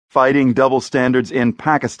Fighting double standards in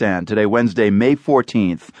Pakistan today, Wednesday, May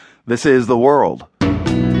 14th. This is The World.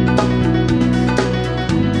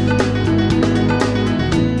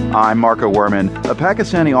 I'm Marco Werman. A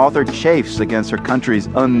Pakistani author chafes against her country's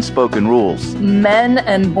unspoken rules. Men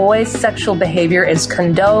and boys' sexual behavior is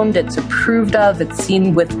condoned, it's approved of, it's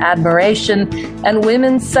seen with admiration, and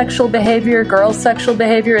women's sexual behavior, girls' sexual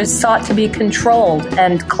behavior is sought to be controlled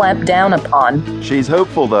and clamped down upon. She's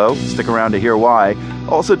hopeful, though. Stick around to hear why.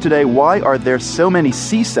 Also today, why are there so many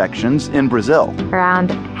C-sections in Brazil?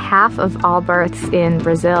 Around half of all births in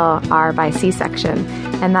Brazil are by C-section,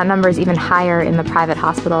 and that number is even higher in the private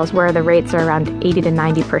hospitals where the rates are around 80 to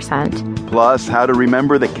 90%. Plus, how to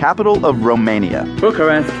remember the capital of Romania.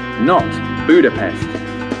 Bucharest, not Budapest.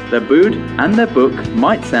 The Bud and the book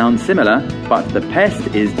might sound similar, but the pest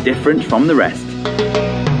is different from the rest.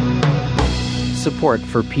 Support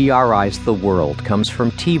for PRI's The World comes from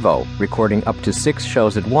TiVo, recording up to 6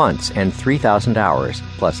 shows at once and 3,000 hours,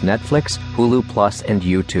 plus Netflix, Hulu Plus, and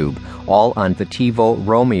YouTube, all on the TiVo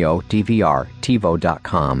Romeo DVR,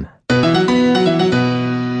 TiVo.com.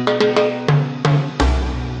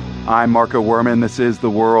 I'm Marco Werman. This is The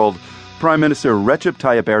World. Prime Minister Recep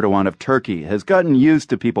Tayyip Erdogan of Turkey has gotten used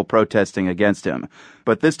to people protesting against him.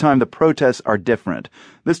 But this time the protests are different.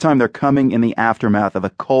 This time they're coming in the aftermath of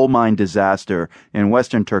a coal mine disaster in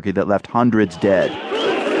western Turkey that left hundreds dead.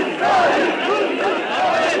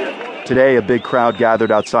 Today, a big crowd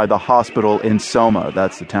gathered outside the hospital in Soma.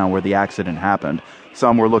 That's the town where the accident happened.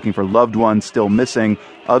 Some were looking for loved ones still missing.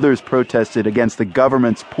 Others protested against the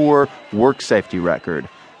government's poor work safety record.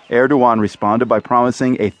 Erdogan responded by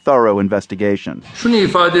promising a thorough investigation. He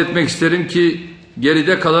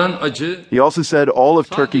also said all of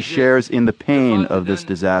Turkey shares in the pain of this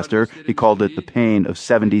disaster. He called it the pain of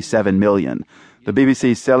 77 million. The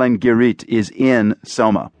BBC's Selen Girit is in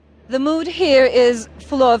Soma. The mood here is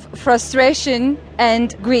full of frustration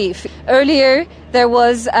and grief. Earlier, there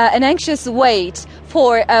was an anxious wait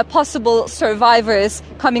for possible survivors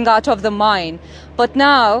coming out of the mine. But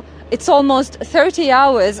now, it's almost 30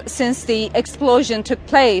 hours since the explosion took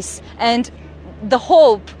place, and the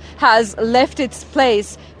hope has left its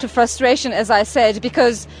place to frustration, as I said,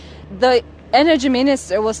 because the energy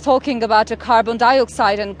minister was talking about a carbon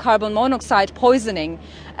dioxide and carbon monoxide poisoning,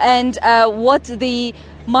 and what the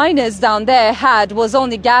miners down there had was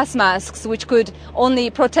only gas masks, which could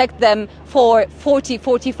only protect them for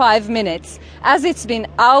 40-45 minutes. As it's been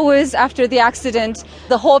hours after the accident,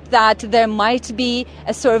 the hope that there might be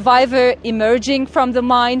a survivor emerging from the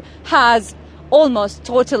mine has almost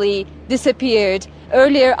totally disappeared.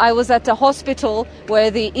 Earlier, I was at a hospital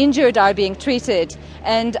where the injured are being treated,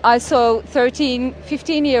 and I saw 13,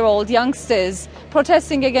 15-year-old youngsters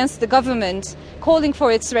protesting against the government, calling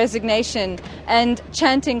for its resignation, and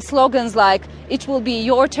chanting slogans like, "It will be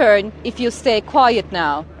your turn if you stay quiet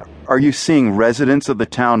now." Are you seeing residents of the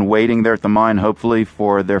town waiting there at the mine, hopefully,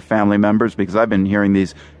 for their family members? Because I've been hearing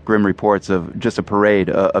these grim reports of just a parade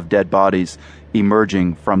of dead bodies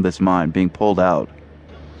emerging from this mine, being pulled out.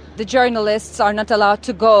 The journalists are not allowed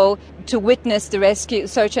to go to witness the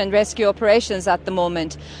search and rescue operations at the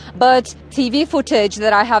moment. But TV footage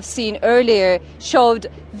that I have seen earlier showed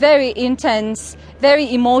very intense,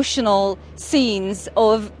 very emotional scenes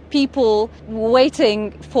of people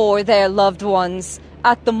waiting for their loved ones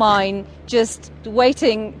at the mine, just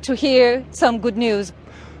waiting to hear some good news.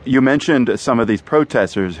 You mentioned some of these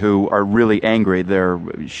protesters who are really angry. They're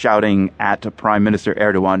shouting at Prime Minister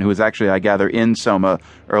Erdogan, who was actually, I gather, in Soma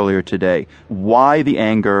earlier today. Why the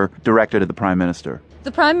anger directed at the Prime Minister?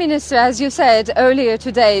 The Prime Minister, as you said earlier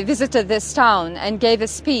today, visited this town and gave a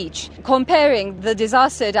speech comparing the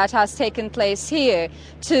disaster that has taken place here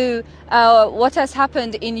to what has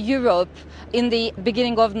happened in Europe in the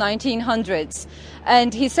beginning of 1900s.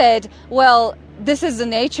 And he said, well, this is the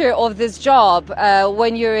nature of this job.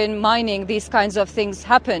 When you're in mining, these kinds of things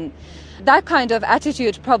happen. That kind of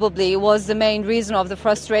attitude probably was the main reason of the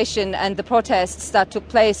frustration and the protests that took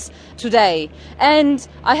place today. And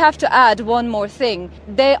I have to add one more thing.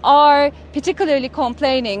 They are particularly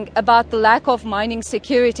complaining about the lack of mining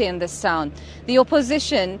security in this town. The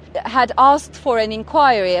opposition had asked for an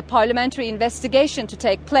inquiry, a parliamentary investigation to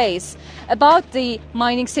take place about the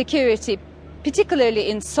mining security, particularly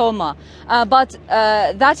in Soma. But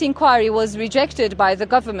that inquiry was rejected by the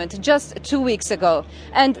government just 2 weeks ago.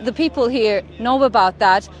 And the people here know about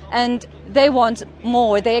that, and they want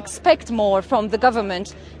more. They expect more from the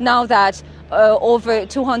government now that over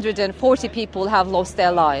 240 people have lost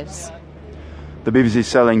their lives. The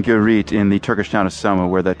BBC's Selen Girit in the Turkish town of Soma,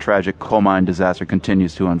 where the tragic coal mine disaster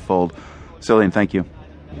continues to unfold. Selen, thank you.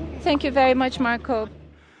 Thank you very much, Marco.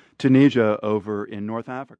 Tunisia over in North Africa.